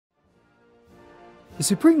The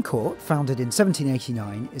Supreme Court, founded in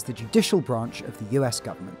 1789, is the judicial branch of the US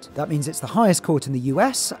government. That means it's the highest court in the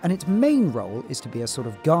US, and its main role is to be a sort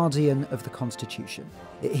of guardian of the Constitution.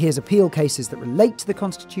 It hears appeal cases that relate to the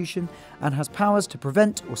Constitution and has powers to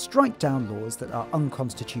prevent or strike down laws that are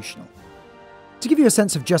unconstitutional. To give you a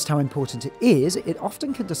sense of just how important it is, it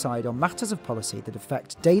often can decide on matters of policy that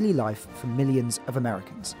affect daily life for millions of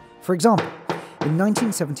Americans. For example, in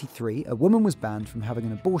 1973, a woman was banned from having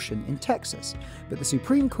an abortion in Texas, but the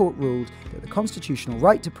Supreme Court ruled that the constitutional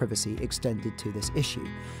right to privacy extended to this issue,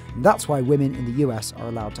 and that's why women in the US are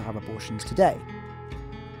allowed to have abortions today.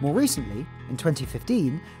 More recently, in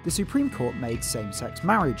 2015, the Supreme Court made same-sex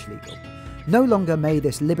marriage legal. "No longer may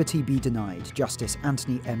this liberty be denied," Justice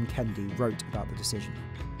Anthony M. Kennedy wrote about the decision.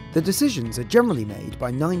 The decisions are generally made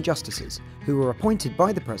by 9 justices, who are appointed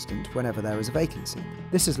by the president whenever there is a vacancy.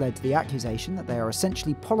 This has led to the accusation that they are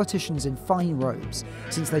essentially politicians in fine robes,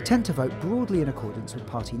 since they tend to vote broadly in accordance with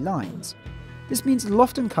party lines. This means it'll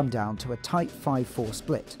often come down to a tight 5-4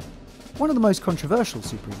 split. One of the most controversial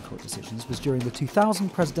Supreme Court decisions was during the 2000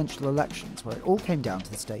 presidential elections, where it all came down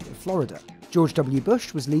to the state of Florida. George W.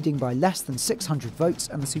 Bush was leading by less than 600 votes,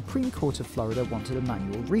 and the Supreme Court of Florida wanted a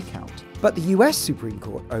manual recount. But the US Supreme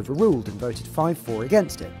Court overruled and voted 5-4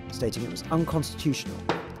 against it, stating it was unconstitutional.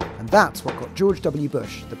 And that's what got George W.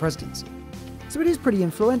 Bush the presidency. So it is pretty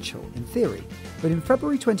influential, in theory. But in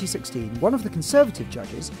February 2016, one of the conservative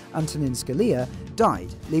judges, Antonin Scalia,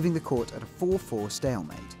 died, leaving the court at a 4-4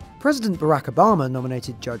 stalemate. President Barack Obama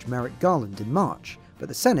nominated Judge Merrick Garland in March, but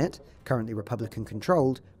the Senate, currently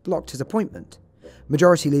Republican-controlled, blocked his appointment.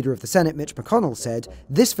 Majority Leader of the Senate, Mitch McConnell, said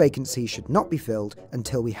this vacancy should not be filled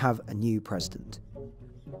until we have a new president.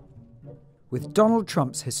 With Donald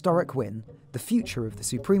Trump's historic win, the future of the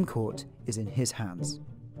Supreme Court is in his hands.